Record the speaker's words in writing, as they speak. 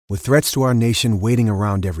With threats to our nation waiting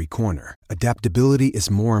around every corner, adaptability is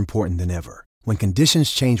more important than ever. When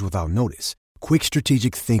conditions change without notice, quick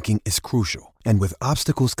strategic thinking is crucial. And with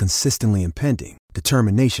obstacles consistently impending,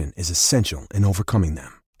 determination is essential in overcoming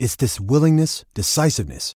them. It's this willingness,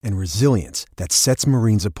 decisiveness, and resilience that sets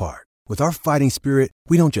Marines apart. With our fighting spirit,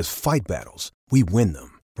 we don't just fight battles, we win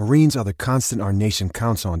them. Marines are the constant our nation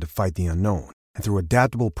counts on to fight the unknown. And through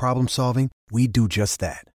adaptable problem solving, we do just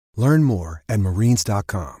that. Learn more at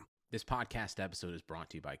marines.com. This podcast episode is brought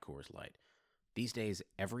to you by Coors Light. These days,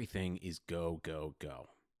 everything is go, go,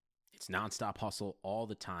 go. It's nonstop hustle all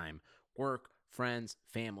the time. Work, friends,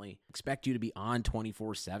 family, expect you to be on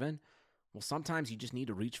 24/7. Well, sometimes you just need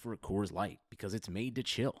to reach for a Coors Light because it's made to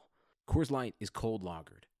chill. Coors Light is cold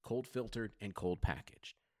lagered, cold filtered, and cold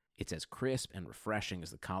packaged. It's as crisp and refreshing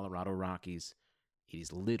as the Colorado Rockies. It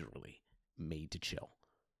is literally made to chill.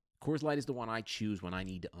 Coors Light is the one I choose when I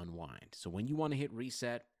need to unwind. So when you want to hit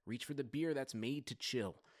reset, reach for the beer that's made to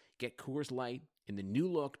chill. Get Coors Light in the new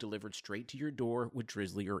look delivered straight to your door with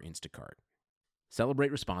Drizzly or Instacart.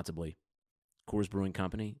 Celebrate responsibly. Coors Brewing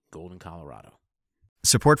Company, Golden, Colorado.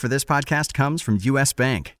 Support for this podcast comes from U.S.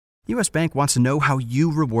 Bank. U.S. Bank wants to know how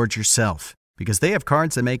you reward yourself because they have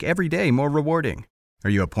cards that make every day more rewarding.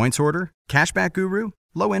 Are you a points hoarder, cashback guru,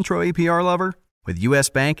 low intro APR lover? With U.S.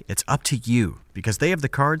 Bank, it's up to you because they have the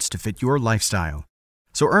cards to fit your lifestyle.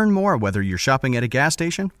 So earn more whether you're shopping at a gas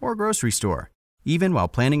station or a grocery store, even while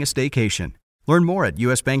planning a staycation. Learn more at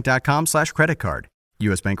usbank.com/creditcard.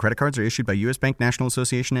 U.S. Bank credit cards are issued by U.S. Bank National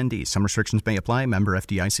Association ND. Some restrictions may apply. Member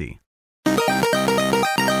FDIC.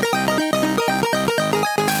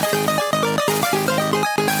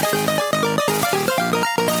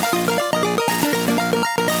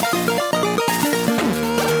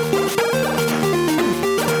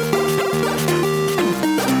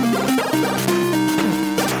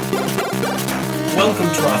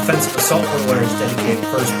 Welcome to our Offensive Assault Warriors dedicated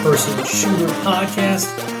first-person shooter podcast.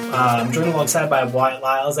 I'm joined alongside by Wyatt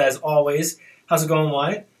Lyles, as always. How's it going,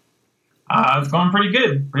 Wyatt? It's going pretty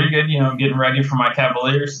good. Pretty good, getting ready for my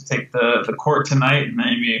Cavaliers to take the court tonight in the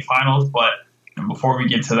NBA Finals. But before we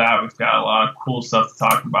get to that, we've got a lot of cool stuff to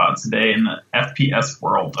talk about today in the FPS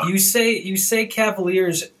world. You say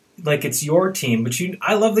Cavaliers like it's your team, but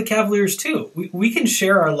I love the Cavaliers too. We can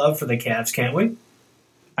share our love for the Cavs, can't we?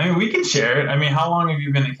 I mean, we can share it. I mean, how long have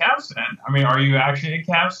you been a Cavs fan? I mean, are you actually a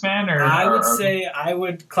Cavs fan? I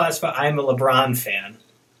would classify I'm a LeBron fan.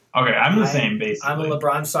 Okay, I'm the same, basically. I'm a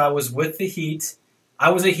LeBron, so I was with the Heat.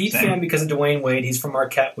 I was a Heat fan because of Dwayne Wade. He's from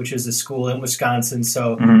Marquette, which is a school in Wisconsin,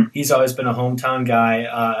 so he's always been a hometown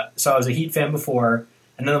guy. So I was a Heat fan before,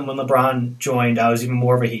 and then when LeBron joined, I was even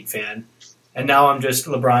more of a Heat fan. And now I'm just a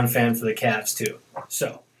LeBron fan for the Cavs, too.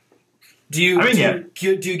 So... Do you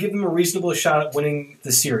give them a reasonable shot at winning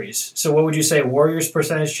the series? So what would you say, Warriors'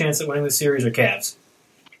 percentage chance at winning the series or Cavs?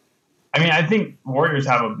 I mean, I think Warriors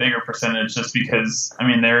have a bigger percentage just because,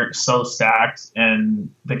 they're so stacked and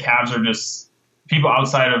the Cavs are just – people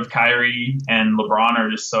outside of Kyrie and LeBron are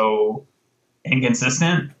just so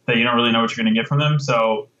inconsistent that you don't really know what you're going to get from them.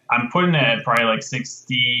 So I'm putting it at probably like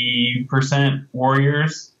 60%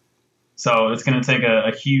 Warriors. So it's going to take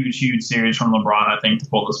a huge, huge series from LeBron, I think, to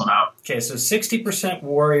pull this one out. Okay, so 60%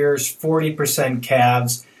 Warriors, 40%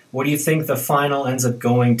 Cavs. What do you think the final ends up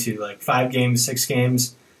going to? Like 5 games, 6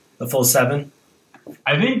 games, the full 7?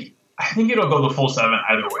 I think it'll go the full 7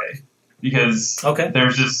 either way because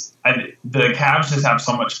there's just the Cavs just have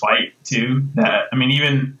so much fight too that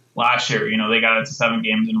even last year, they got it to 7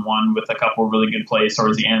 games and won with a couple of really good plays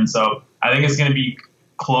towards the end. So I think it's going to be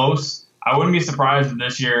close. I wouldn't be surprised if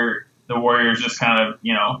this year the Warriors just kind of,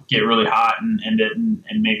 get really hot and end it in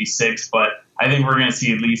maybe 6. But I think we're going to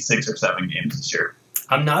see at least 6 or 7 games this year.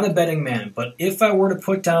 I'm not a betting man, but if I were to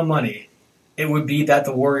put down money, it would be that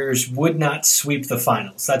the Warriors would not sweep the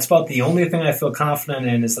finals. That's about the only thing I feel confident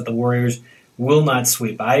in is that the Warriors will not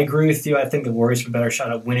sweep. I agree with you. I think the Warriors have a better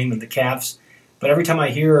shot at winning than the Cavs. But every time I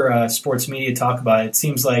hear sports media talk about it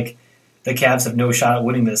seems like the Cavs have no shot at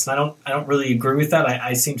winning this. And I don't really agree with that.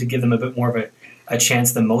 I seem to give them a bit more of a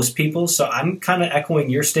chance than most people. So I'm kind of echoing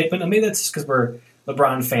your statement. And maybe that's just because we're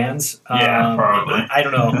LeBron fans. Yeah, probably. I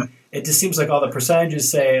don't know. It just seems like all the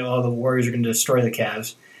percentages say, the Warriors are going to destroy the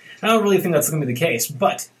Cavs. I don't really think that's going to be the case.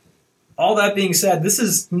 But all that being said, this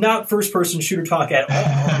is not first-person shooter talk at all.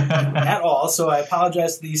 At all. So I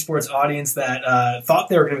apologize to the esports audience that thought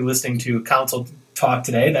they were going to be listening to console talk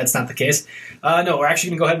today. That's not the case. No, we're actually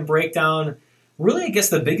going to go ahead and break down, really, I guess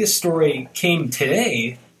the biggest story came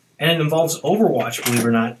today, and it involves Overwatch, believe it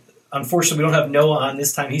or not. Unfortunately, we don't have Noah on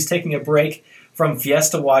this time. He's taking a break from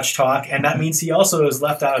Fiesta Watch talk, and that means he also is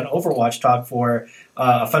left out on Overwatch talk for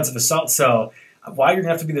Offensive Assault. So Why you're going to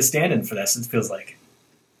have to be the stand-in for this, it feels like.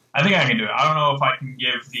 I think I can do it. I don't know if I can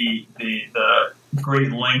give the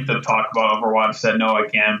great length of talk about Overwatch that no I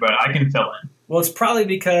can, but I can fill in. Well, it's probably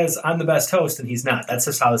because I'm the best host and he's not. That's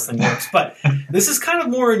just how this thing works. But this is kind of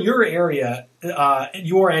more in your area,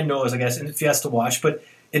 your and Noah's, I guess, in Fiesta Watch. But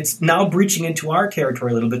it's now breaching into our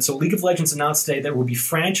territory a little bit. So League of Legends announced today that we'll be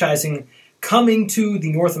franchising coming to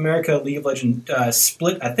the North America League of Legends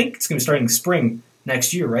split. I think it's going to be starting spring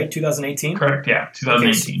next year, right? 2018? Correct, yeah,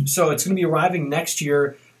 2018. Okay, so it's going to be arriving next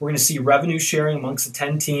year. We're going to see revenue sharing amongst the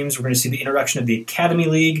 10 teams. We're going to see the introduction of the Academy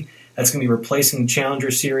League. That's going to be replacing the Challenger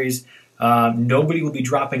Series. Nobody will be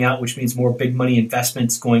dropping out, which means more big money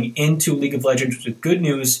investments going into League of Legends, which is good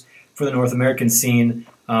news for the North American scene.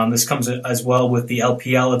 This comes as well with the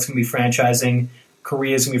LPL. It's going to be franchising.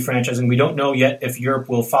 Korea is going to be franchising. We don't know yet if Europe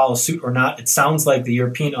will follow suit or not. It sounds like the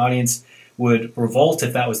European audience would revolt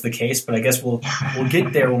if that was the case, but I guess we'll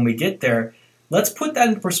get there when we get there. Let's put that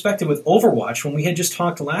into perspective with Overwatch. When we had just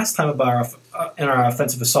talked last time about in our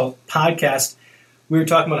Offensive Assault podcast, we were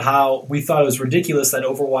talking about how we thought it was ridiculous that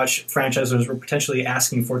Overwatch franchisers were potentially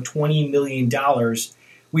asking for $20 million.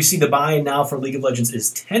 We see the buy-in now for League of Legends is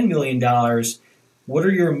 $10 million. What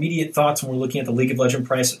are your immediate thoughts when we're looking at the League of Legends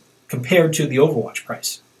price compared to the Overwatch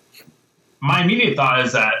price? My immediate thought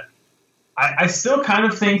is that I still kind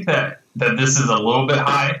of think that this is a little bit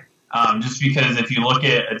high, just because if you look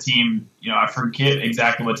at a team, I forget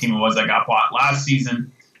exactly what team it was that got bought last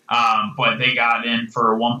season, but they got in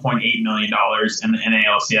for $1.8 million in the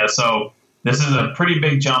NALCS. So this is a pretty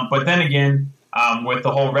big jump. But then again, with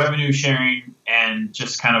the whole revenue sharing and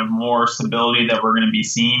just kind of more stability that we're going to be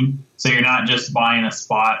seeing, so you're not just buying a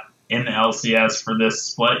spot in the LCS for this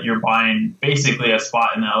split, you're buying basically a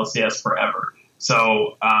spot in the LCS forever.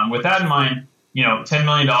 So with that in mind, $10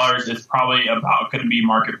 million is probably about going to be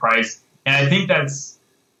market price. And I think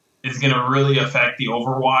is going to really affect the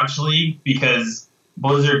Overwatch League because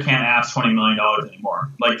Blizzard can't ask $20 million anymore.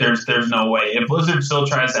 Like, there's no way. If Blizzard still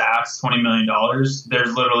tries to ask $20 million,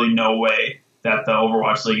 there's literally no way that the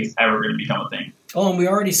Overwatch League is ever going to become a thing. Oh, and we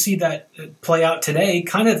already see that play out today.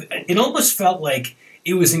 It almost felt like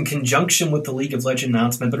it was in conjunction with the League of Legends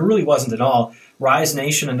announcement, but it really wasn't at all. Rise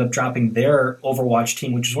Nation ended up dropping their Overwatch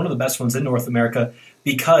team, which is one of the best ones in North America,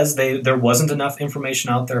 because there wasn't enough information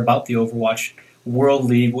out there about the Overwatch World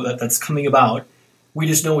League that's coming about. We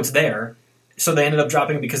just know it's there. So they ended up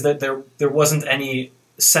dropping it because there wasn't any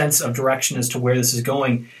sense of direction as to where this is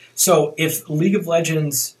going. So if League of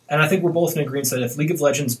Legends, and I think we're both in agreement that if League of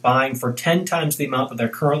Legends buying for 10 times the amount that they're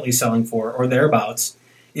currently selling for, or thereabouts,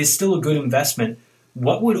 is still a good investment,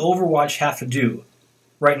 what would Overwatch have to do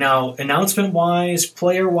right now, announcement-wise,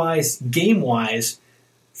 player-wise, game-wise,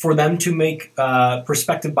 for them to make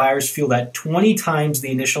prospective buyers feel that 20 times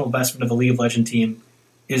the initial investment of a League of Legends team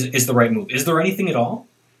is the right move? Is there anything at all?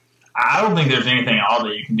 I don't think there's anything at all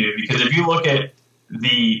that you can do, because if you look at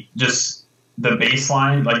the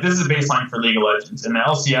baseline, like, this is a baseline for League of Legends, and the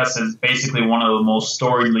LCS is basically one of the most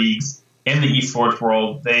storied leagues in the esports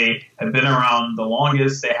world. They have been around the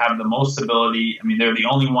longest. They have the most stability. I mean, they're the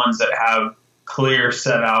only ones that have clear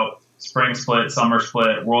set out spring split, summer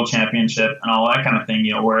split, world championship, and all that kind of thing.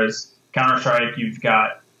 Whereas Counter-Strike, you've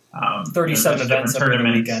got 37 events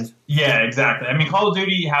every weekend. Yeah, exactly. I mean, Call of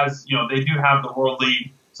Duty has, they do have the World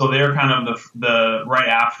League, so they're kind of the right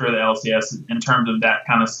after the LCS in terms of that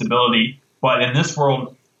kind of stability. But in this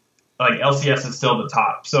world, like, LCS is still the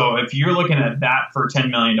top. So if you're looking at that for $10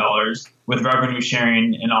 million with revenue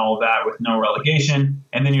sharing and all of that with no relegation,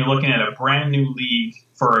 and then you're looking at a brand new league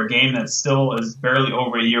for a game that still is barely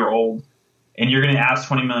over a year old, and you're going to ask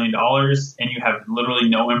 $20 million and you have literally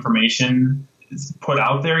no information put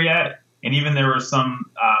out there yet, and even there were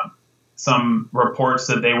some reports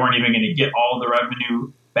that they weren't even going to get all the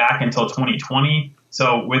revenue back until 2020.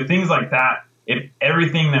 So with things like that, if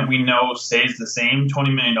everything that we know stays the same,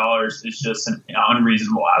 $20 million is just an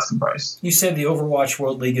unreasonable asking price. You said the Overwatch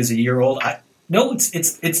World League is a year old. No,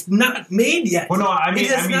 it's not made yet. Well, no, it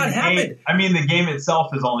has not happened. The game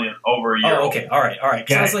itself is only over a year old. Okay, all right.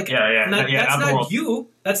 Yeah, I was like, that's not you.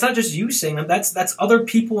 That's not just you saying that. That's other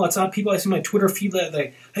people. That's not people I see on my Twitter feed that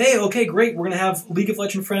like, hey, okay, great, we're going to have League of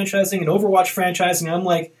Legends franchising and Overwatch franchising. And I'm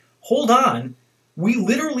like, hold on. We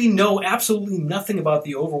literally know absolutely nothing about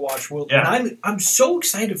the Overwatch world, yeah. And I'm so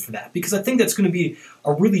excited for that because I think that's going to be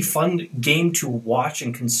a really fun game to watch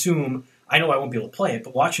and consume. I know I won't be able to play it,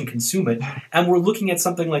 but watch and consume it. And we're looking at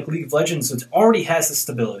something like League of Legends that already has the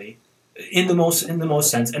stability in the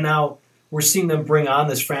most sense, and now we're seeing them bring on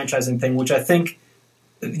this franchising thing, which I think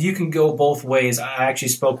you can go both ways. I actually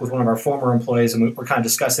spoke with one of our former employees, and we're kind of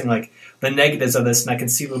discussing like the negatives of this, and I can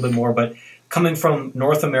see a little bit more, but coming from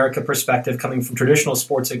North America perspective, coming from traditional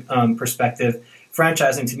sports perspective,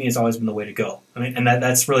 franchising to me has always been the way to go. I mean, and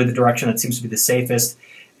that's really the direction that seems to be the safest,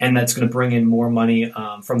 and that's going to bring in more money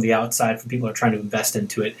from the outside from people who are trying to invest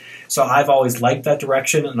into it. So I've always liked that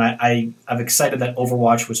direction, and I'm excited that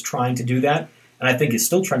Overwatch was trying to do that, and I think is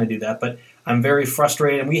still trying to do that. But I'm very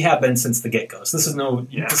frustrated, and we have been since the get-go. So this is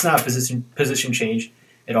it's not a position change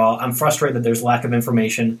at all. I'm frustrated that there's lack of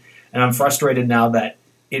information, and I'm frustrated now that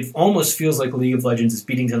it almost feels like League of Legends is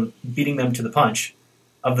beating them to the punch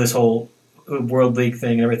of this whole World League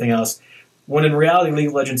thing and everything else, when in reality League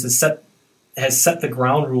of Legends has set the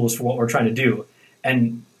ground rules for what we're trying to do,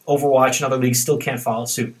 and Overwatch and other leagues still can't follow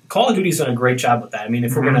suit. Call of Duty's done a great job with that. I mean,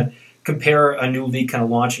 if we're going to compare a new league kind of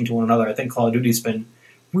launching to one another, I think Call of Duty's been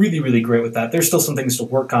really, really great with that. There's still some things to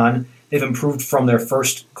work on. They've improved from their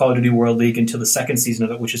first Call of Duty World League into the second season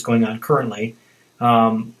of it, which is going on currently.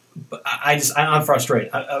 But I'm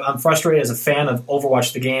frustrated. I'm frustrated as a fan of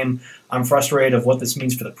Overwatch the game. I'm frustrated of what this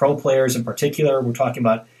means for the pro players in particular. We're talking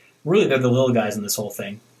about, really, they're the little guys in this whole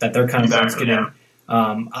thing, that they're kind of getting,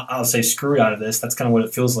 I'll say, screwed out of this. That's kind of what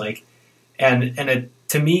it feels like. And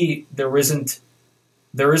to me, there isn't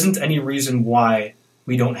any reason why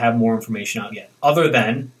we don't have more information out yet, other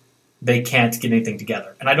than they can't get anything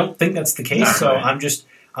together. And I don't think that's the case, so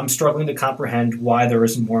I'm struggling to comprehend why there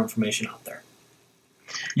isn't more information out there.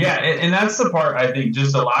 Yeah, and that's the part, I think,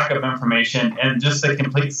 just the lack of information and just the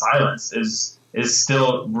complete silence is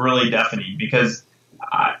still really deafening, because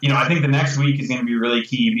I think the next week is going to be really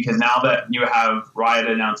key, because now that you have Riot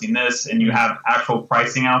announcing this and you have actual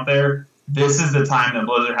pricing out there, this is the time that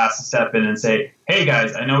Blizzard has to step in and say, hey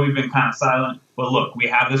guys, I know we've been kind of silent, but look, we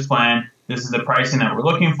have this plan. This is the pricing that we're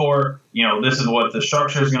looking for. This is what the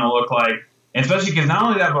structure is going to look like. And especially because not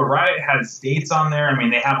only that, but Riot has dates on there. I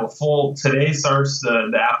mean, they have a full, today starts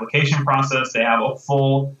the application process. They have a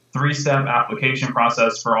full 3-step application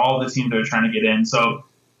process for all the teams that are trying to get in. So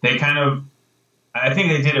they I think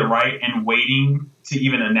they did it right in waiting to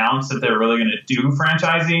even announce that they're really going to do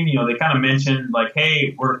franchising. They kind of mentioned like,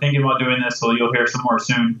 hey, we're thinking about doing this, so you'll hear some more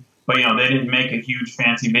soon. But, they didn't make a huge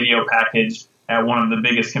fancy video package at one of the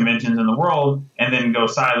biggest conventions in the world and then go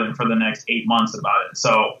silent for the next 8 months about it.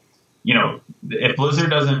 So, if Blizzard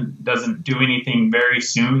doesn't do anything very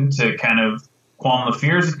soon to kind of qualm the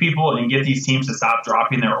fears of people and get these teams to stop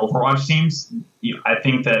dropping their Overwatch teams, I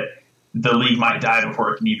think that the league might die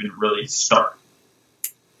before it can even really start.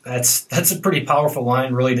 That's a pretty powerful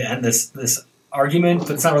line, really, to end this argument.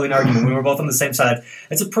 But it's not really an argument. We were both on the same side.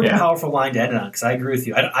 It's a pretty powerful line to end it on, because I agree with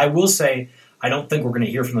you. I will say I don't think we're going to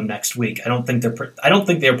hear from them next week. I don't think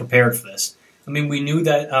they're prepared for this. I mean, we knew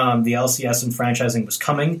that the LCS and franchising was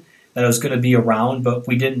coming, that it was going to be around, but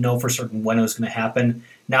we didn't know for certain when it was going to happen.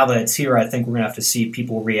 Now that it's here, I think we're going to have to see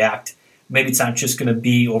people react. Maybe it's not just going to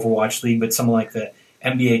be Overwatch League, but something like the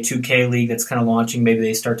NBA 2K League that's kind of launching. Maybe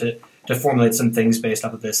they start to formulate some things based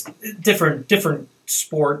off of this. Different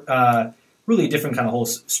sport, really different kind of whole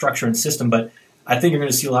structure and system, but I think you're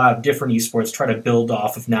going to see a lot of different esports try to build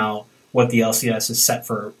off of now what the LCS is set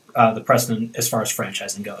for the precedent as far as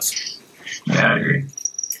franchising goes. Yeah, I agree.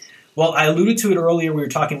 Well, I alluded to it earlier. We were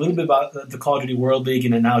talking a little bit about the Call of Duty World League,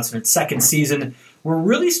 and now it's in its second season. We're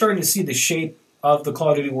really starting to see the shape of the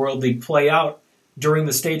Call of Duty World League play out during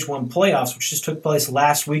the Stage 1 playoffs, which just took place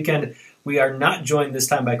last weekend. We are not joined this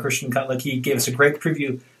time by Christian Kutlik. He gave us a great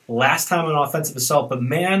preview last time on Offensive Assault, but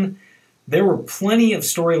man, there were plenty of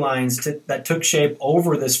storylines that took shape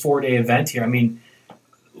over this 4-day event here. I mean,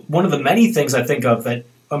 one of the many things I think of this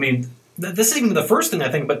isn't even the first thing I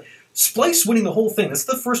think, but Splyce winning the whole thing. This is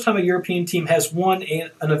the first time a European team has won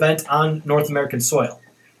an event on North American soil.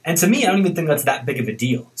 And to me, I don't even think that's that big of a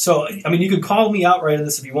deal. So, I mean, you could call me out right on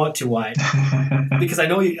this if you want to, Wyatt, because I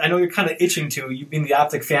know you're kind of itching to, you being the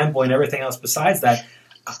Optic fanboy and everything else besides that.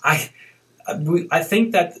 I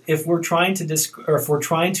think that if we're trying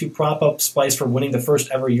to prop up Splyce for winning the first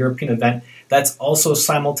ever European event, that's also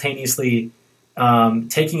simultaneously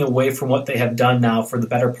taking away from what they have done now for the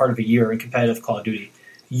better part of a year in competitive Call of Duty.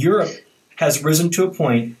 Europe has risen to a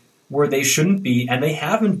point where they shouldn't be, and they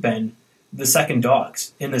haven't been, the second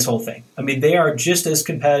dogs in this whole thing. I mean, they are just as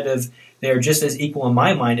competitive, they are just as equal in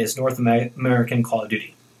my mind as North American Call of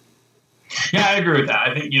Duty. Yeah, I agree with that.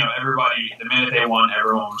 I think, everybody, the minute they won,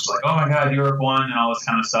 everyone was like, oh my God, Europe won and all this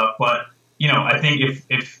kind of stuff. But, I think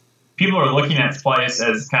if people are looking at Splyce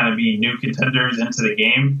as kind of being new contenders into the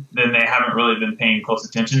game, then they haven't really been paying close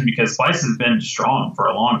attention, because Splyce has been strong for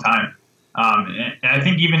a long time. And I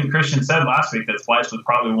think even Christian said last week that Splyce was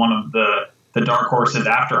probably one of the dark horses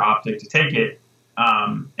after Optic to take it.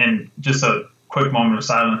 And just a quick moment of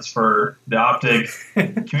silence for the Optic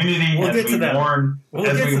community we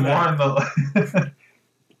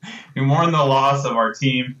mourn the loss of our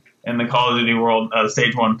team in the Call of Duty World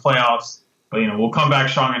Stage 1 playoffs. But, we'll come back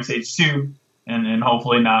strong in Stage 2 and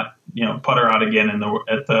hopefully not, putter out again at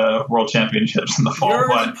the World Championships in the fall. You're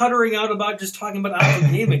already puttering out about just talking about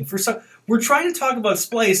Optic Gaming. We're trying to talk about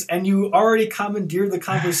Splice, and you already commandeered the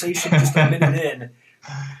conversation just a minute in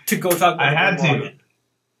to go talk about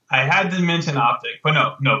I had to mention Optic, but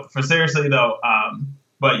no. For seriously though,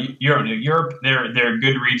 but Europe, they're a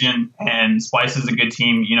good region, and Splice is a good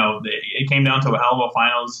team. It came down to a hell of a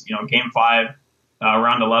finals. Game 5,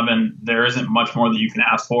 round 11. There isn't much more that you can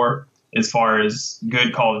ask for as far as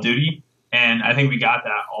good Call of Duty, and I think we got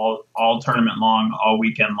that all tournament long, all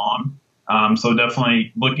weekend long. So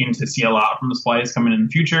definitely looking to see a lot from the Splice coming in the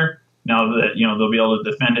future. Now that they'll be able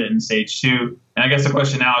to defend it in Stage 2, and I guess the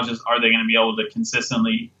question now is just, are they going to be able to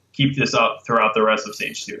consistently keep this up throughout the rest of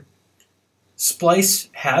Stage 2? Splice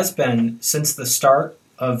has been, since the start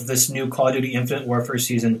of this new Call of Duty Infinite Warfare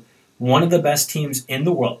season, one of the best teams in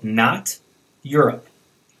the world, not Europe.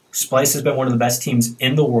 Splice has been one of the best teams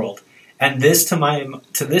in the world. And this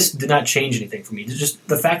did not change anything for me. Just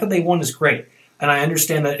the fact that they won is great. And I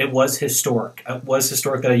understand that it was historic. It was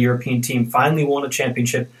historic that a European team finally won a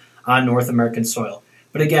championship on North American soil.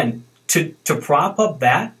 But again, to prop up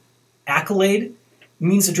that accolade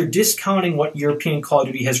means that you're discounting what European Call of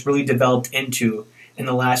Duty has really developed into in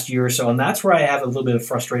the last year or so. And that's where I have a little bit of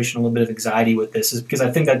frustration, a little bit of anxiety with this, is because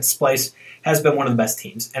I think that Splice has been one of the best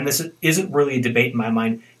teams. And this isn't really a debate in my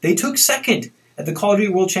mind. They took second at the Call of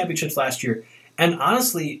Duty World Championships last year. And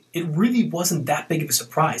honestly, it really wasn't that big of a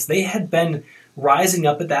surprise. They had been rising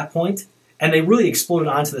up at that point, and they really exploded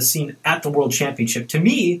onto the scene at the World Championship. To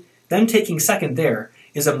me, them taking second there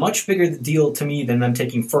is a much bigger deal to me than them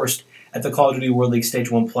taking first at the Call of Duty World League Stage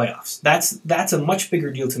 1 playoffs. That's a much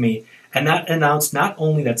bigger deal to me, and that announced not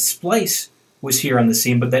only that Splice was here on the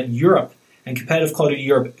scene, but that Europe and competitive Call of Duty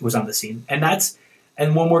Europe was on the scene.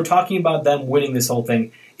 And when we're talking about them winning this whole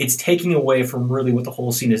thing, it's taking away from really what the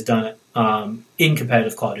whole scene has done in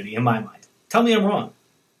competitive Call of Duty, in my mind. Tell me I'm wrong.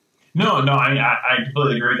 No, I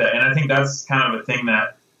completely agree with that. And I think that's kind of a thing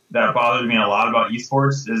that bothers me a lot about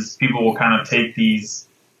esports is people will kind of take these,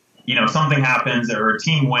 something happens or a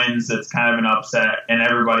team wins that's kind of an upset and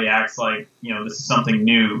everybody acts like, this is something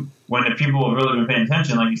new. When if people have really been paying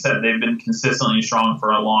attention, like you said, they've been consistently strong for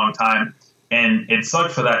a long time. And it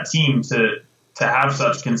sucked for that team to have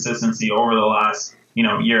such consistency over the last,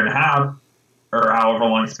 year and a half or however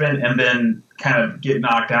long it's been, and then kind of get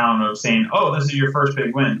knocked down of saying, oh, this is your first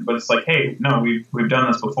big win. But it's like, hey, no, we've done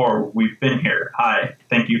this before. We've been here. Hi.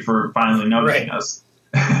 Thank you for finally noticing us.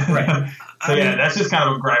 Right. So, that's just kind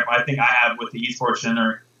of a gripe I think I have with the esports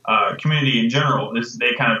center community in general, is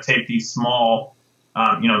they kind of take these small,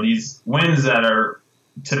 these wins that are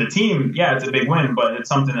to the team. Yeah, it's a big win, but it's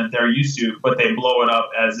something that they're used to, but they blow it up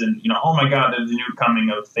as in, oh my God, there's a new coming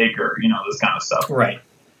of Faker, this kind of stuff. Right.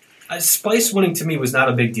 Splice winning to me was not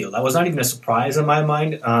a big deal. That was not even a surprise in my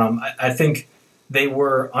mind. I think they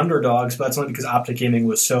were underdogs, but that's only because Optic Gaming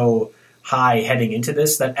was so high heading into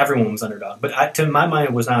this that everyone was underdog. But to my mind,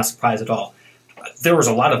 it was not a surprise at all. There was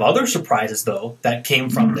a lot of other surprises, though, that came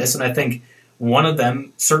from this, and I think one of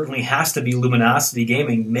them certainly has to be Luminosity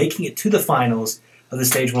Gaming making it to the finals of the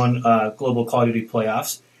Stage 1 Global Call of Duty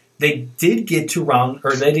playoffs. They did get to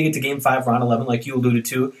Game 5, round 11, like you alluded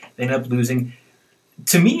to. They ended up losing.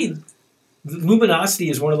 To me, Luminosity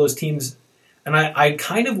is one of those teams, and I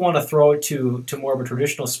kind of want to throw it to more of a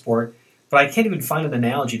traditional sport, but I can't even find an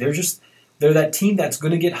analogy. They're that team that's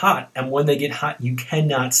going to get hot, and when they get hot, you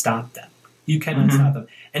cannot stop them. You cannot stop them.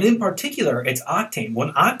 And in particular, it's Octane.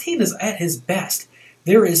 When Octane is at his best,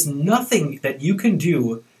 there is nothing that you can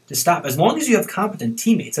do to stop, as long as you have competent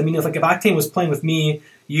teammates. I mean, if Octane was playing with me,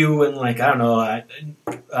 you, and my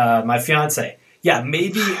fiance, yeah,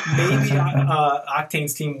 maybe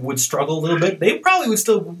Octane's team would struggle a little bit. They probably would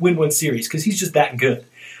still win one series because he's just that good.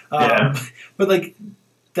 But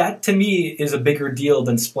that to me is a bigger deal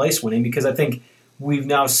than Splice winning, because I think we've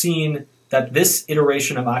now seen that this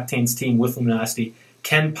iteration of Octane's team with Luminosity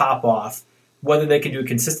can pop off. Whether they can do it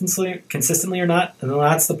consistently or not, and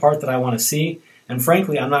that's the part that I want to see. And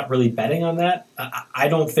frankly, I'm not really betting on that. I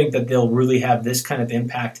don't think that they'll really have this kind of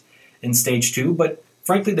impact in Stage 2, but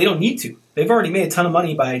frankly, they don't need to. They've already made a ton of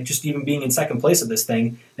money by just even being in second place of this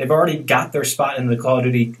thing. They've already got their spot in the Call of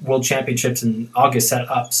Duty World Championships in August set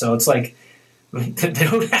up. So it's like they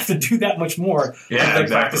don't have to do that much more. Yeah,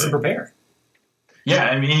 practice and prepare. Yeah,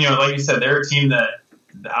 I mean, like you said, they're a team that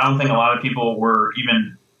I don't think a lot of people were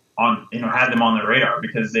even had them on their radar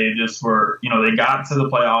because they just were, they got to the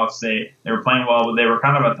playoffs. They were playing well, but they were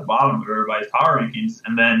kind of at the bottom of everybody's power rankings.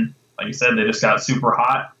 And then, like you said, they just got super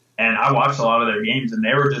hot. And I watched a lot of their games, and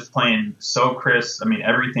they were just playing so crisp. I mean,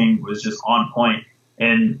 everything was just on point.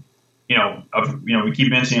 And we keep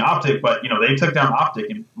mentioning Optic, but they took down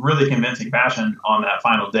Optic in really convincing fashion on that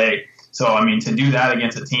final day. So I mean, to do that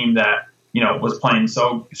against a team that was playing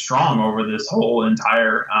so strong over this whole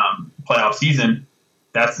entire playoff season,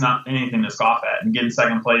 that's not anything to scoff at. And getting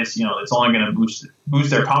second place, it's only going to boost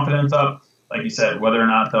their confidence up. Like you said, whether or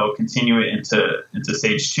not they'll continue it into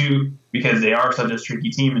stage 2, because they are such a streaky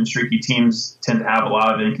team, and streaky teams tend to have a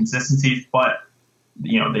lot of inconsistencies. But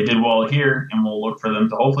they did well here, and we'll look for them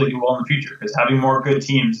to hopefully do well in the future. Because having more good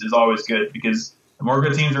teams is always good, because the more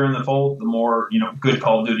good teams are in the fold, the more good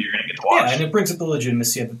Call of Duty you're going to get to watch. Yeah, and it brings up the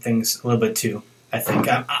legitimacy of the things a little bit too. I think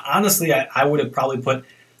honestly, I would have probably put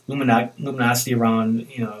Luminosity around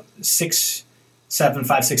 5, 6,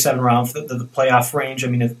 7 round for the playoff range. I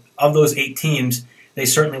mean, of those 8 teams, they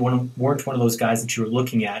certainly weren't one of those guys that you were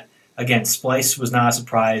looking at. Again, Splice was not a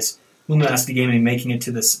surprise. Luminosity Gaming making it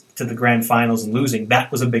to the grand finals and losing,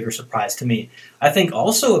 that was a bigger surprise to me. I think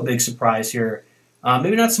also a big surprise here,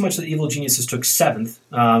 maybe not so much that Evil Geniuses took 7th,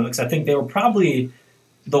 because I think they were probably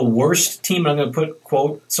the worst team. I'm going to put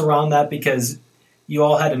quotes around that because you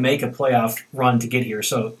all had to make a playoff run to get here,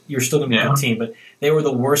 so you're still going to be a good team. But they were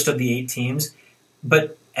the worst of the 8 teams.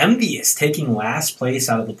 But Envious taking last place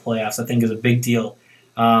out of the playoffs, I think, is a big deal.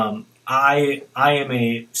 I am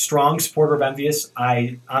a strong supporter of Envious.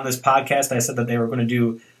 On this podcast, I said that they were going to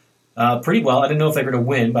do pretty well. I didn't know if they were going to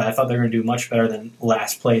win, but I thought they were going to do much better than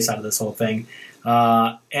last place out of this whole thing.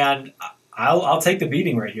 And I'll take the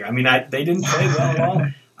beating right here. I mean, they didn't play well at all.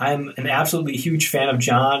 I'm an absolutely huge fan of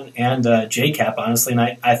John and JCap, honestly, and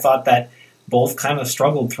I thought that both kind of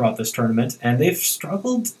struggled throughout this tournament, and they've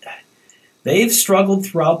struggled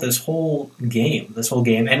throughout this whole game.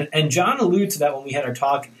 And John alluded to that when we had our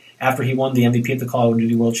talk after he won the MVP at the Call of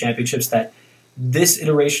Duty World Championships, that this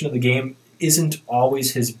iteration of the game isn't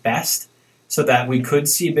always his best, so that we could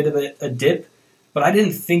see a bit of a dip. But I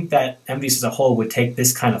didn't think that Envious as a whole would take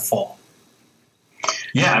this kind of fall.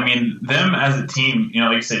 Yeah, I mean, them as a team,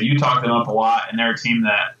 like you said, you talked them up a lot, and they're a team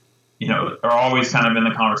that, are always kind of in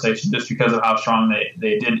the conversation just because of how strong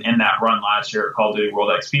they did in that run last year at Call of Duty World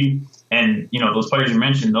XP. And, those players you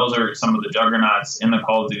mentioned, those are some of the juggernauts in the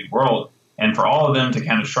Call of Duty world. And for all of them to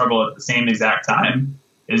kind of struggle at the same exact time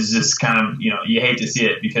is just kind of, you hate to see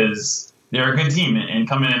it, because they're a good team. And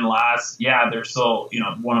coming in last, they're still,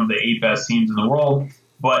 one of the 8 best teams in the world.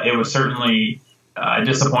 But it was certainly a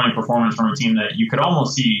disappointing performance from a team that you could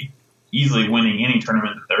almost see easily winning any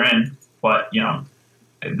tournament that they're in. But,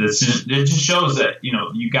 it just shows that,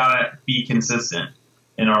 you got to be consistent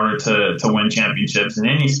in order to win championships in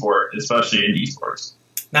any sport, especially in esports.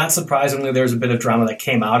 Not surprisingly, there was a bit of drama that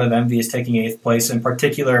came out of Envious taking 8th place. In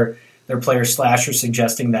particular, their player Slasher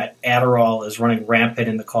suggesting that Adderall is running rampant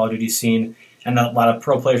in the Call of Duty scene, and that a lot of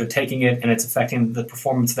pro players are taking it, and it's affecting the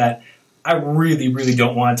performance of that. I really, really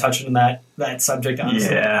don't want to touch on that subject,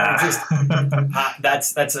 honestly. Yeah.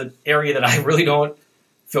 That's an area that I really don't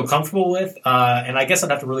feel comfortable with, and I guess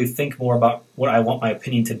I'd have to really think more about what I want my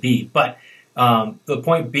opinion to be. But the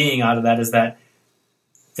point being out of that is that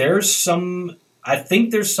I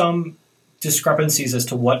think there's some discrepancies as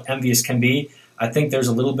to what Envious can be. I think there's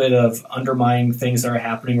a little bit of undermining things that are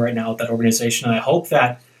happening right now with that organization, and I hope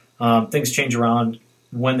that things change around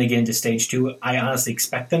when they get into Stage 2. I honestly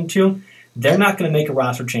expect them to. They're not going to make a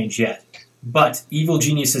roster change yet, but Evil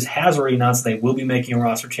Geniuses has already announced they will be making a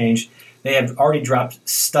roster change. They have already dropped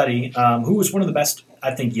Study, who was one of the best,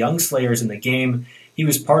 I think, young slayers in the game. He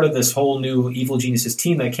was part of this whole new Evil Geniuses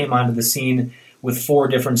team that came onto the scene with 4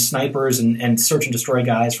 different snipers and search and destroy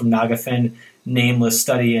guys from Nagafin, Nameless,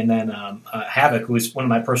 Study, and then Havoc, who is one of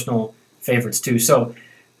my personal favorites too. So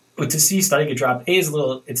to see Study get dropped,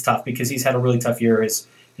 it's tough because he's had a really tough year. His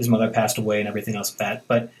mother passed away and everything else with that.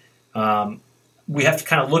 But we have to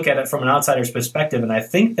kind of look at it from an outsider's perspective, and I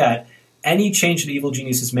think that any change that Evil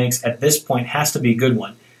Geniuses makes at this point has to be a good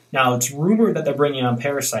one. Now, it's rumored that they're bringing on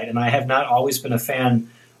Parasite, and I have not always been a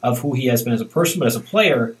fan of who he has been as a person, but as a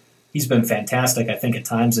player, he's been fantastic, I think, at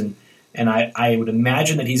times, and I would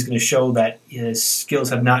imagine that he's going to show that his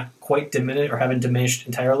skills have not quite diminished or haven't diminished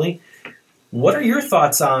entirely. What are your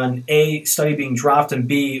thoughts on, A, Study being dropped, and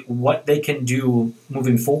B, what they can do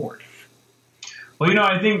moving forward? Well,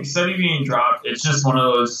 I think Study being dropped, it's just one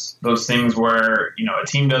of those things where, a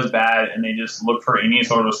team does bad and they just look for any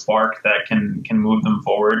sort of spark that can move them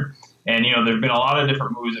forward. And, there have been a lot of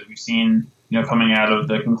different moves that we've seen, coming out of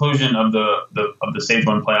the conclusion of the Stage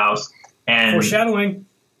 1 playoffs. And foreshadowing.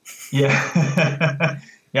 Yeah.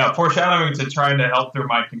 Yeah, foreshadowing to trying to help through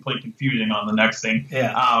my complete confusion on the next thing.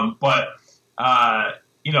 Yeah.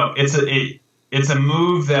 It's a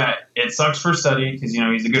move that it sucks for Study because,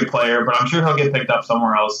 he's a good player, but I'm sure he'll get picked up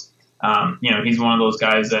somewhere else. He's one of those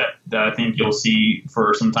guys that I think you'll see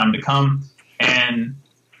for some time to come. And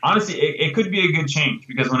honestly, it could be a good change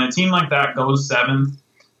because when a team like that goes seventh,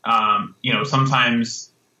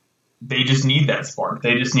 sometimes they just need that spark.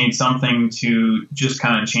 They just need something to just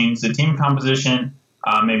kind of change the team composition,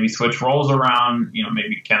 maybe switch roles around,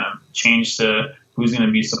 maybe kind of change to who's going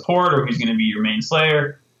to be support or who's going to be your main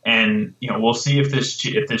slayer. And, we'll see if this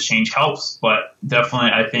change helps. But definitely,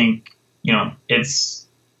 I think,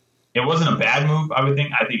 it wasn't a bad move, I would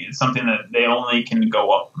think. I think it's something that they only can go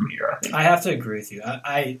up from here, I think. I have to agree with you.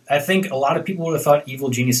 I think a lot of people would have thought Evil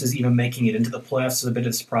Geniuses even making it into the playoffs is a bit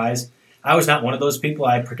of a surprise. I was not one of those people.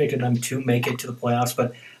 I predicted them to make it to the playoffs,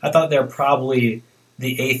 but I thought they're probably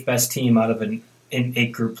the 8th best team out of an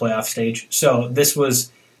 8-group playoff stage. So this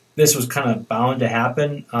was kind of bound to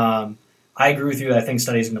happen. I agree with you. I think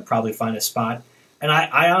Study's going to probably find a spot. And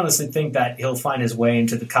I honestly think that he'll find his way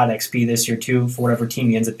into the COD XP this year too, for whatever team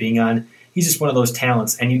he ends up being on. He's just one of those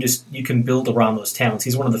talents, and you can build around those talents.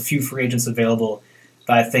 He's one of the few free agents available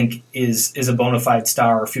that I think is a bona fide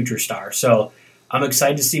star or future star. So I'm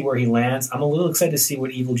excited to see where he lands. I'm a little excited to see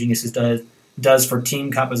what Evil Geniuses does for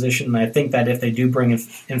team composition. And I think that if they do bring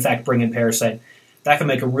in Parasite, that can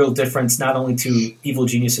make a real difference not only to Evil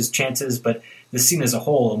Geniuses' chances, but the scene as a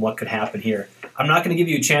whole and what could happen here. I'm not going to give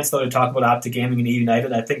you a chance, though, to talk about Optic Gaming and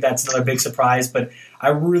United. I think that's another big surprise, but I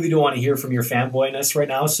really don't want to hear from your fanboyness right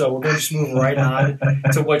now, so we're going to just move right on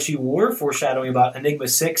to what you were foreshadowing about Enigma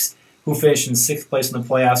 6, who finished in 6th place in the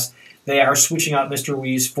playoffs. They are switching out Mr.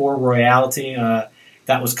 Ruiz for Royalty.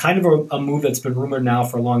 That was kind of a move that's been rumored now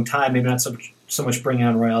for a long time, maybe not so much bringing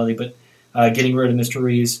on Royalty, but getting rid of Mr.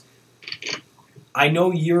 Ruiz. I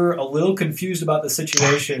know you're a little confused about the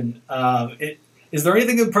situation. Is there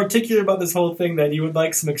anything in particular about this whole thing that you would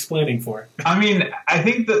like some explaining for? I mean, I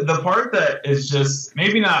think the part that is just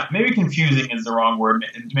maybe confusing is the wrong word,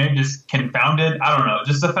 maybe just confounded. I don't know.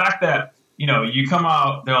 Just the fact that, you come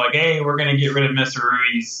out, they're like, hey, we're going to get rid of Mr.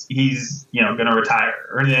 Ruiz. He's, going to retire.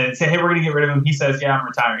 Or they say, hey, we're going to get rid of him. He says, yeah, I'm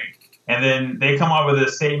retiring. And then they come out with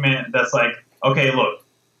a statement that's like, okay, look,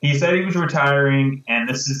 he said he was retiring, and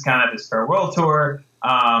this is kind of his farewell tour.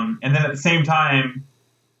 And then at the same time,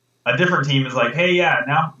 a different team is like, hey, yeah,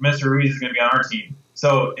 now Mr. Ruiz is going to be on our team.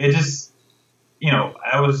 So it just, it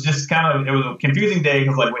was a confusing day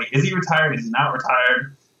because, like, wait, is he retired? Is he not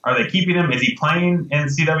retired? Are they keeping him? Is he playing in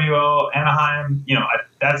CWO Anaheim?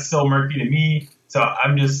 That's still murky to me. So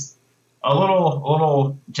I'm just a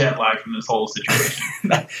little jet lagged from this whole situation.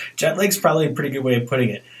 Jet lag's probably a pretty good way of putting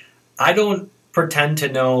it. I don't pretend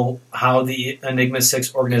to know how the Enigma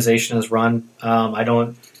 6 organization is run. I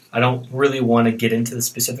don't really want to get into the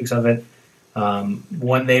specifics of it.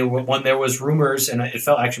 When there was rumors, and it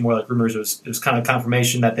felt actually more like rumors, it was kind of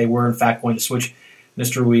confirmation that they were in fact going to switch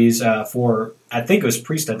Mr. Ruiz for, I think it was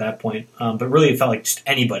Priest at that point, but really it felt like just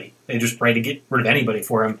anybody. They just tried to get rid of anybody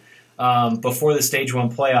for him. Before the Stage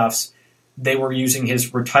 1 playoffs, they were using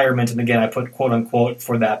his retirement, and again I put quote unquote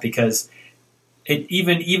for that because it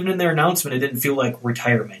even in their announcement it didn't feel like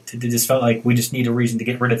retirement. It just felt like we just need a reason to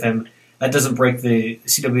get rid of him. That doesn't break the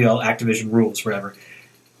CWL Activision rules, whatever.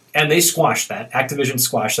 And they squashed that. Activision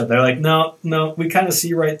squashed that. They're like, no, we kind of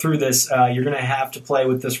see right through this. You're going to have to play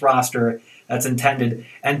with this roster that's intended.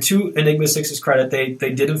 And to Enigma 6's credit, they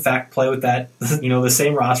did in fact play with that, the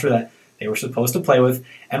same roster that they were supposed to play with.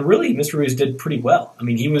 And really, Mr. Ruiz did pretty well. I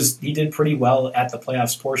mean, he did pretty well at the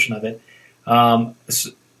playoffs portion of it.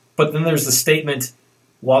 But then there's the statement,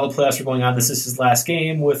 while the playoffs are going on, this is his last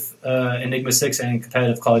game with Enigma 6 and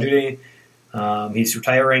competitive Call of Duty. He's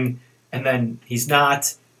retiring, and then he's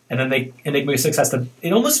not. And then Enigma 6 has to...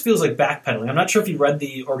 It almost feels like backpedaling. I'm not sure if you read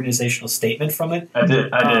the organizational statement from it. I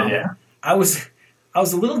did, yeah. I was a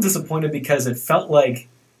little disappointed because it felt like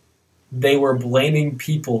they were blaming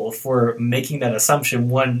people for making that assumption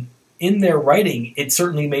when in their writing, it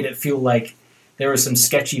certainly made it feel like there were some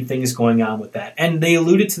sketchy things going on with that. And they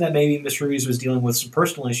alluded to that maybe Mr. Ruiz was dealing with some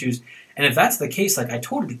personal issues. And if that's the case, I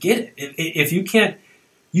totally get it. If you can't...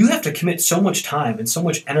 You have to commit so much time and so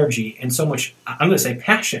much energy and so much, I'm going to say,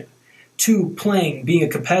 passion to playing, being a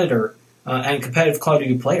competitor and a competitive Call of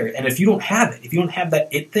Duty player. And if you don't have it, if you don't have that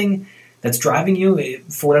it thing that's driving you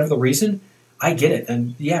for whatever the reason, I get it.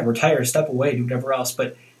 And yeah, retire, step away, do whatever else.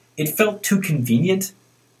 But it felt too convenient.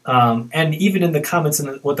 And even in the comments in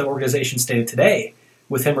what the organization stated today,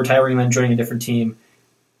 with him retiring and then joining a different team,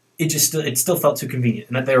 it still felt too convenient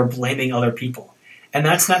and that they were blaming other people. And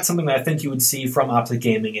that's not something that I think you would see from Optic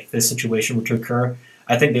Gaming if this situation were to occur.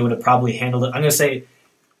 I think they would have probably handled it. I'm going to say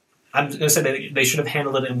that they should have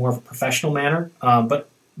handled it in more of a professional manner. But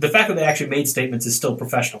the fact that they actually made statements is still a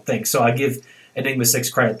professional thing. So I give Enigma 6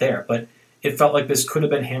 credit there. But it felt like this could have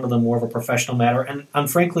been handled in more of a professional manner. And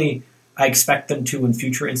frankly, I expect them to in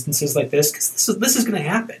future instances like this, because this is going to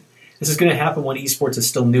happen. This is going to happen when esports is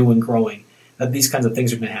still new and growing. These kinds of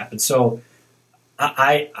things are going to happen. So,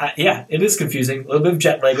 yeah, it is confusing. A little bit of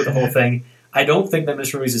jet lag with the whole thing. I don't think that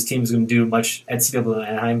Mr. Ruiz's team is going to do much at CW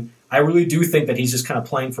Anaheim. I really do think that he's just kind of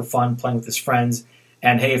playing for fun, playing with his friends,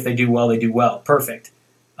 and hey, if they do well, they do well. Perfect.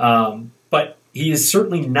 But he is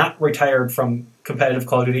certainly not retired from competitive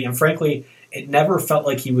Call of Duty, and frankly, it never felt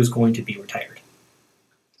like he was going to be retired.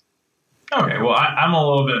 Okay, well, I'm a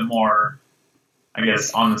little bit more, I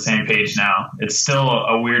guess, on the same page now. It's still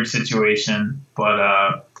a weird situation,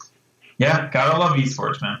 but yeah, gotta love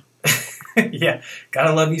esports, man. Yeah,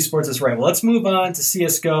 gotta love esports is right. Well, let's move on to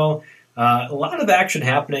CSGO. A lot of action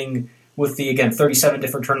happening with the, again, 37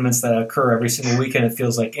 different tournaments that occur every single weekend, it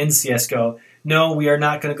feels like, in CSGO. No, we are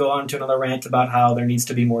not going to go on to another rant about how there needs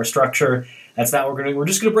to be more structure. That's not what we're going to do. We're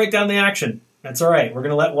just going to break down the action. That's all right. We're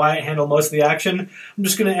going to let Wyatt handle most of the action. I'm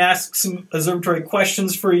just going to ask some observatory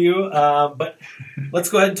questions for you. But let's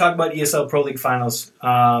go ahead and talk about ESL Pro League Finals.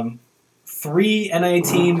 3 NA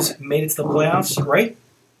teams made it to the playoffs, right?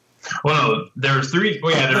 Well, there's 3.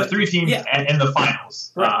 Well, yeah, there's 3 teams in the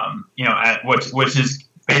finals. Right. Which is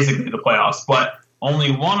basically the playoffs. But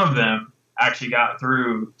only one of them actually got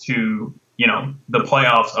through to the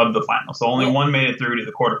playoffs of the finals. So only one made it through to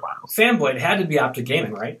the quarterfinals. Fanboy, it had to be Optic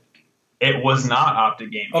Gaming, right? It was not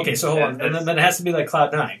Optic Gaming. Okay, so hold on. And then it has to be like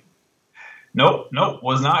Cloud9. Nope,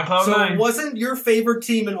 was not Cloud9. So it wasn't your favorite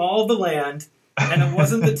team in all of the land, and it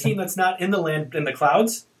wasn't the team that's not in the land in the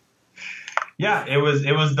clouds? Yeah, it was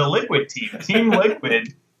the Liquid team. Team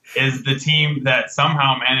Liquid is the team that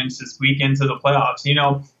somehow managed to squeak into the playoffs.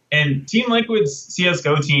 And Team Liquid's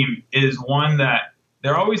CSGO team is one that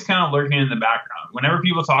they're always kind of lurking in the background. Whenever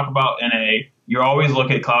people talk about NA, you always look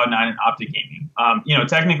at Cloud9 and Optic Gaming.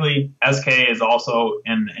 Technically, SK is also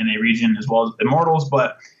in a region as well as Immortals,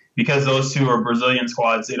 but because those two are Brazilian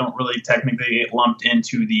squads, they don't really technically get lumped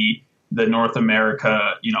into the North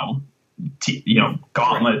America,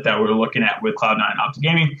 gauntlet that we're looking at with Cloud9 and Optic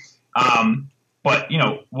Gaming. But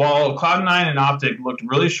while Cloud9 and Optic looked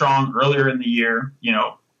really strong earlier in the year,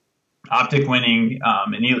 Optic winning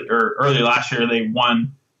early last year, they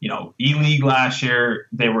won E-League last year.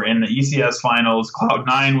 They were in the ECS finals.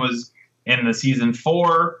 Cloud9 was in the Season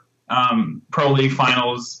 4 Pro League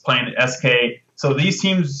finals playing at SK. So these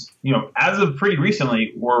teams, as of pretty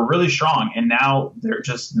recently, were really strong, and now they're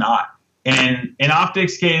just not. And in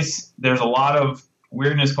Optic's case, there's a lot of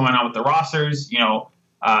weirdness going on with the rosters.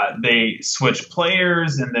 They switch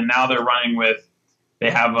players, and then now they're running with – they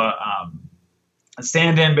have a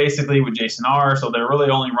stand-in basically with Jason R. So they're really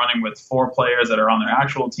only running with 4 players that are on their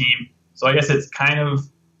actual team. So I guess it's kind of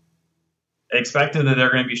expected that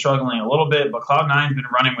they're going to be struggling a little bit. But Cloud9's been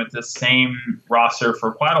running with this same roster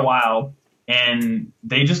for quite a while, and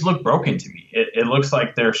they just look broken to me. It looks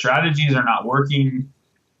like their strategies are not working.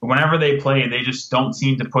 Whenever they play, they just don't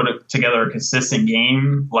seem to put together a consistent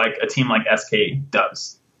game like a team like SK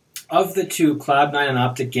does. Of the two, Cloud9 and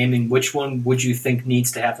Optic Gaming, which one would you think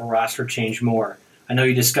needs to have a roster change more? I know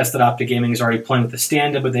you discussed that Optic Gaming is already playing with the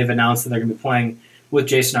stand-up, but they've announced that they're going to be playing with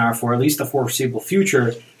Jason R for at least the foreseeable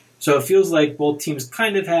future. So it feels like both teams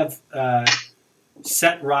kind of have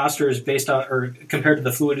set rosters based on, or compared to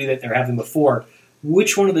the fluidity that they're having before.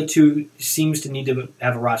 Which one of the two seems to need to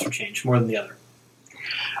have a roster change more than the other?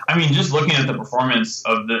 I mean, just looking at the performance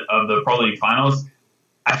of the Pro League Finals,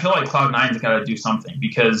 I feel like Cloud9's got to do something,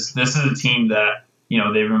 because this is a team that,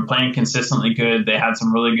 they've been playing consistently good. They had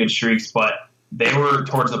some really good streaks, but they were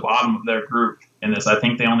towards the bottom of their group in this. I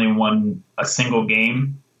think they only won a single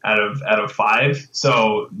game out of 5.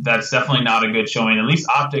 So that's definitely not a good showing. At least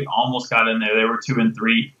Optic almost got in there. They were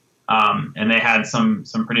 2-3, and they had some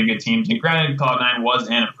pretty good teams. And granted, Cloud9 was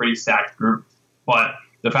in a pretty stacked group, but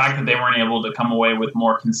the fact that they weren't able to come away with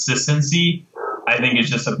more consistency, I think, is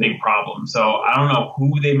just a big problem. So I don't know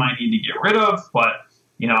who they might need to get rid of, but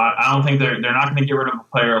I don't think they're not going to get rid of a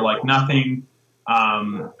player like Nothing,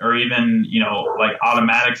 or even like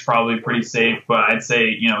Automatic's probably pretty safe. But I'd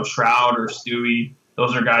say Shroud or Stewie,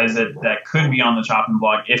 those are guys that could be on the chopping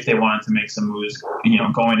block if they wanted to make some moves.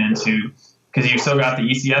 Going into, because you've still got the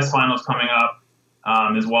ECS finals coming up.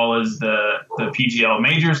 As well as the PGL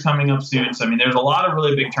majors coming up soon. So, I mean, there's a lot of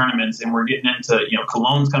really big tournaments, and we're getting into,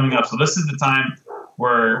 Cologne's coming up. So this is the time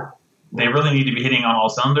where they really need to be hitting on all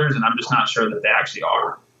cylinders, and I'm just not sure that they actually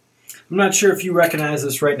are. I'm not sure if you recognize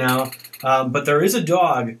this right now, but there is a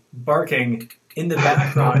dog barking in the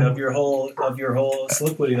background of your whole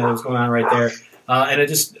soliloquy that was going on right there.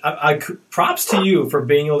 And I props to you for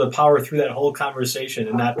being able to power through that whole conversation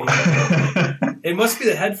and not being. It must be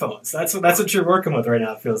the headphones. That's what you're working with right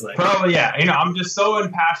now. It feels like. Probably, yeah. I'm just so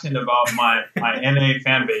impassioned about my NA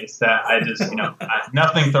fan base that I just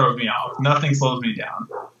nothing throws me off. Nothing slows me down.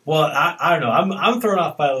 Well, I don't know. I'm thrown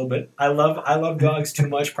off by a little bit. I love dogs too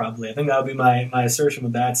much. Probably, I think that would be my assertion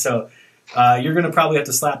with that. So you're going to probably have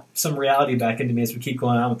to slap some reality back into me as we keep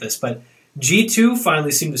going on with this, but. G2 finally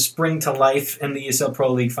seemed to spring to life in the ESL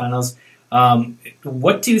Pro League finals.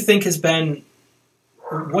 What do you think has been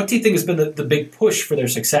the big push for their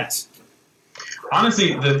success?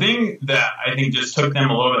 Honestly, the thing that I think just took them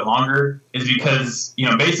a little bit longer is because,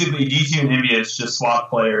 basically G2 and Envious just swapped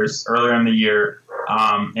players earlier in the year,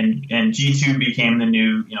 and G2 became the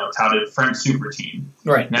new, touted French super team.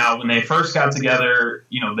 Right. Now, when they first got together,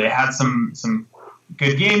 they had some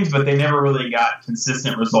good games, but they never really got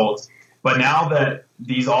consistent results. But now that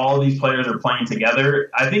all these players are playing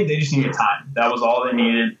together, I think they just needed time. That was all they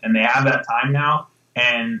needed, and they have that time now,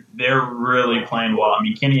 and they're really playing well. I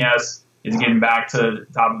mean, Kenny S is getting back to the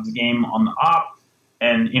top of his game on the op,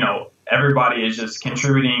 and, everybody is just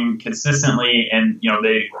contributing consistently, and,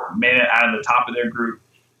 they made it out of the top of their group,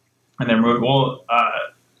 and they're moved. Well,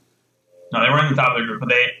 no, they weren't in the top of their group, but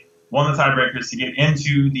they won the tiebreakers to get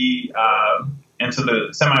into the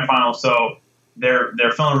semifinals. So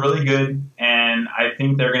they're feeling really good, and I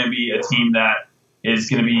think they're going to be a team that is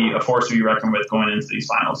going to be a force to be reckoned with going into these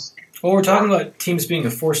finals. Well, we're talking about teams being a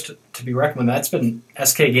force to be reckoned with. That's been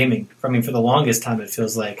SK Gaming for the longest time, it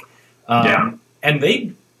feels like. And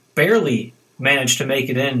they barely managed to make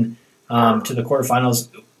it in to the quarterfinals.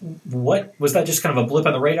 What was that, just kind of a blip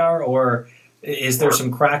on the radar, or is there some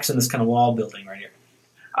cracks in this kind of wall building right here?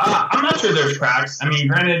 I'm not sure there's cracks. I mean,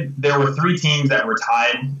 granted, there were 3 teams that were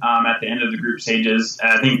tied at the end of the group stages.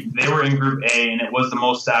 And I think they were in Group A, and it was the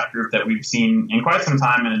most stacked group that we've seen in quite some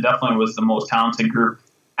time, and it definitely was the most talented group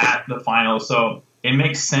at the final. So it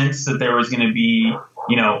makes sense that there was going to be,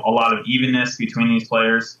 a lot of evenness between these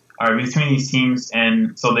players, or between these teams.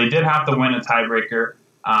 And so they did have to win a tiebreaker,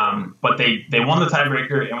 but they won the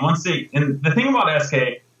tiebreaker. And the thing about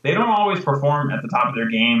SK, they don't always perform at the top of their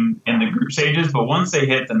game in the group stages, but once they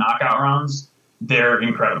hit the knockout rounds, they're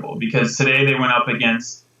incredible. Because today they went up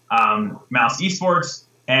against Mouse Esports,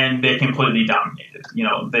 and they completely dominated.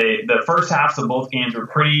 The first halves of both games were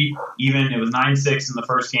pretty even. It was 9-6 in the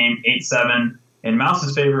first game, 8-7 in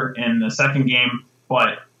Mouse's favor in the second game.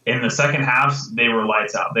 But in the second halves, they were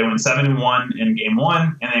lights out. They went 7-1 in game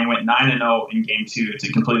 1, and they went 9-0 in game 2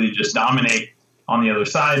 to completely just dominate on the other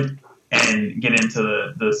side and get into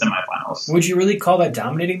the semifinals. Would you really call that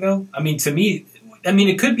dominating, though? I mean, to me,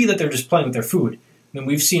 it could be that they're just playing with their food. I mean,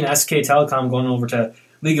 we've seen SK Telecom going over to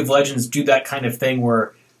League of Legends do that kind of thing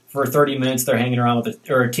where for 30 minutes they're hanging around with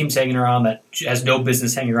or a team's hanging around that has no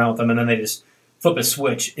business hanging around with them, and then they just flip a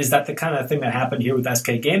switch. Is that the kind of thing that happened here with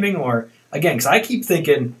SK Gaming? Or, again, because I keep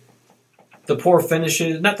thinking not the poor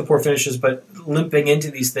finishes, but limping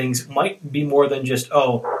into these things might be more than just,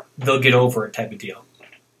 they'll get over it type of deal.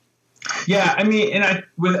 Yeah, I mean,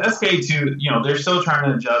 with SK too, they're still trying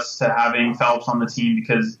to adjust to having Phelps on the team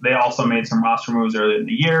because they also made some roster moves earlier in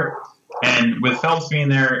the year. And with Phelps being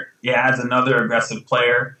there, it adds another aggressive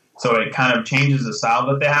player, so it kind of changes the style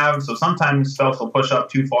that they have. So sometimes Phelps will push up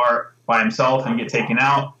too far by himself and get taken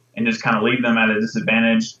out and just kind of leave them at a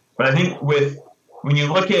disadvantage. But I think when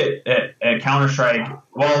you look at Counter-Strike,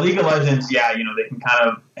 while League of Legends, they can kind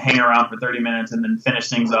of hang around for 30 minutes and then finish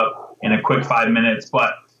things up in a quick 5 minutes.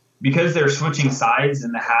 But because they're switching sides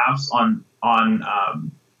in the halves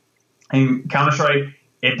in Counter-Strike,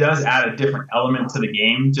 it does add a different element to the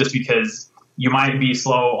game just because you might be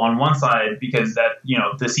slow on one side because that,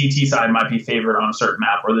 the CT side might be favored on a certain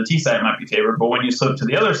map or the T side might be favored. But when you slip to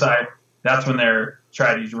the other side, that's when their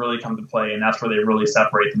strategies really come to play, and that's where they really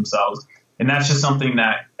separate themselves. And that's just something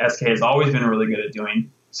that SK has always been really good at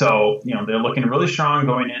doing. So, they're looking really strong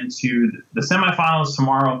going into the semifinals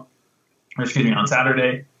on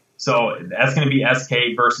Saturday. So that's going to be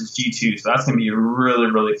SK versus G2. So that's going to be a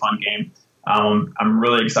really, really fun game. I'm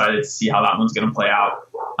really excited to see how that one's going to play out.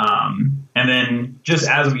 And then just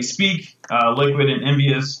as we speak, Liquid and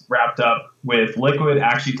Envious wrapped up with Liquid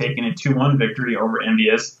actually taking a 2-1 victory over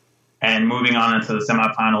Envious and moving on into the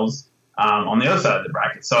semifinals on the other side of the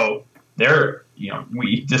bracket. So they're,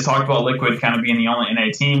 we just talked about Liquid kind of being the only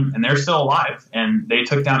NA team, and they're still alive. And they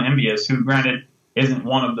took down Envious, who granted isn't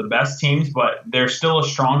one of the best teams, but they're still a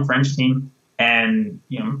strong French team. And,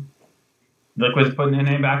 Liquid's putting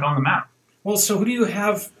NA back on the map. Well, so who do you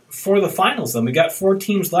have for the finals, then? We got 4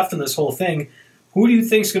 teams left in this whole thing. Who do you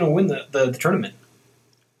think is going to win the tournament?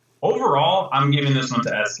 Overall, I'm giving this one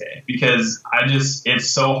to SK because it's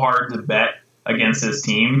so hard to bet against this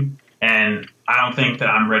team, and I don't think that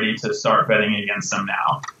I'm ready to start betting against them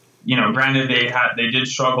now. Granted, they did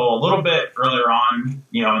struggle a little bit earlier on,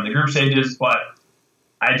 in the group stages, but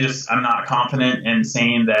I'm not confident in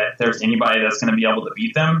saying that there's anybody that's going to be able to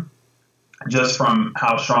beat them just from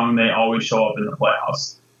how strong they always show up in the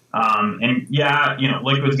playoffs.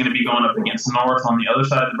 Liquid's going to be going up against North on the other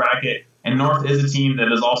side of the bracket, and North is a team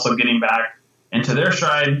that is also getting back into their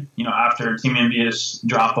stride, after Team Envious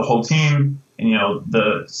dropped the whole team, and,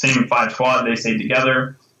 the same 5 squad they stayed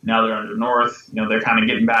together. Now they're under North, they're kind of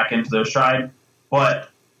getting back into their stride. But,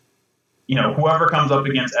 whoever comes up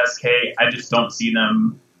against SK, I just don't see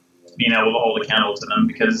them being able to hold a candle to them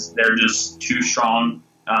because they're just too strong.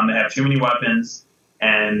 They have too many weapons.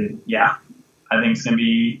 And, I think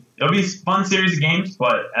it'll be a fun series of games,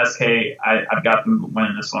 but SK, I've got them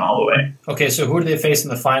winning this one all the way. Okay, so who do they face in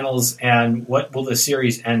the finals, and what will the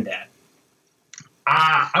series end at?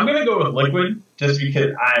 I'm going to go with Liquid just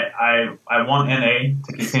because I want NA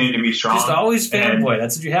to continue to be strong. Just always fanboy.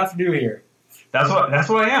 That's what you have to do here. That's what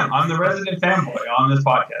I am. I'm the resident fanboy on this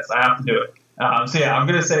podcast. I have to do it. I'm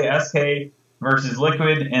going to say SK versus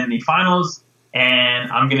Liquid in the finals, and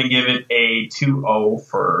I'm going to give it a 2-0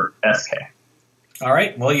 for SK. All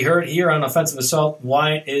right. Well, you heard it here on Offensive Assault.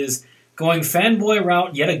 Wyatt is going fanboy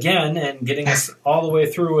route yet again and getting us all the way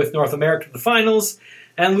through with North America to the finals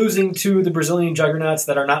and losing to the Brazilian juggernauts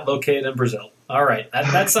that are not located in Brazil. All right.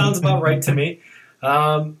 That sounds about right to me.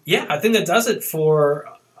 I think that does it for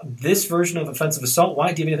this version of Offensive Assault.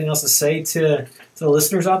 Wyatt, do you have anything else to say to the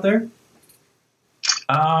listeners out there?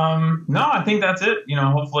 No, I think that's it.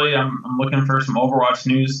 Hopefully I'm looking for some Overwatch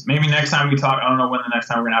news. Maybe next time we talk, I don't know when the next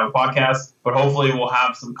time we're going to have a podcast, but hopefully we'll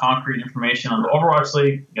have some concrete information on the Overwatch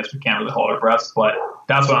League. I guess we can't really hold our breaths, but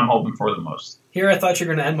that's what I'm hoping for the most. Here, I thought you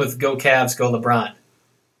were going to end with Go Cavs, Go LeBron.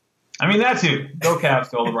 I mean, that too. Go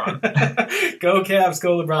Cavs, Go LeBron. Go Cavs,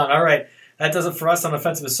 Go LeBron. All right. That does it for us on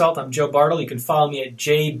Offensive Assault. I'm Joe Bartle. You can follow me at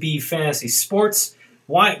JB Fantasy Sports.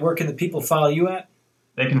 Wyatt, where can the people follow you at?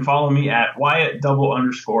 They can follow me at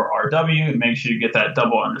Wyatt_RW. Make sure you get that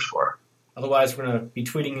 _. Otherwise, we're going to be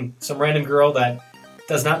tweeting some random girl that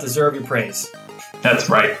does not deserve your praise. That's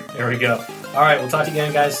right. There we go. All right, we'll talk to you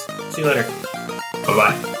again, guys. See you later.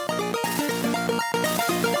 Bye-bye.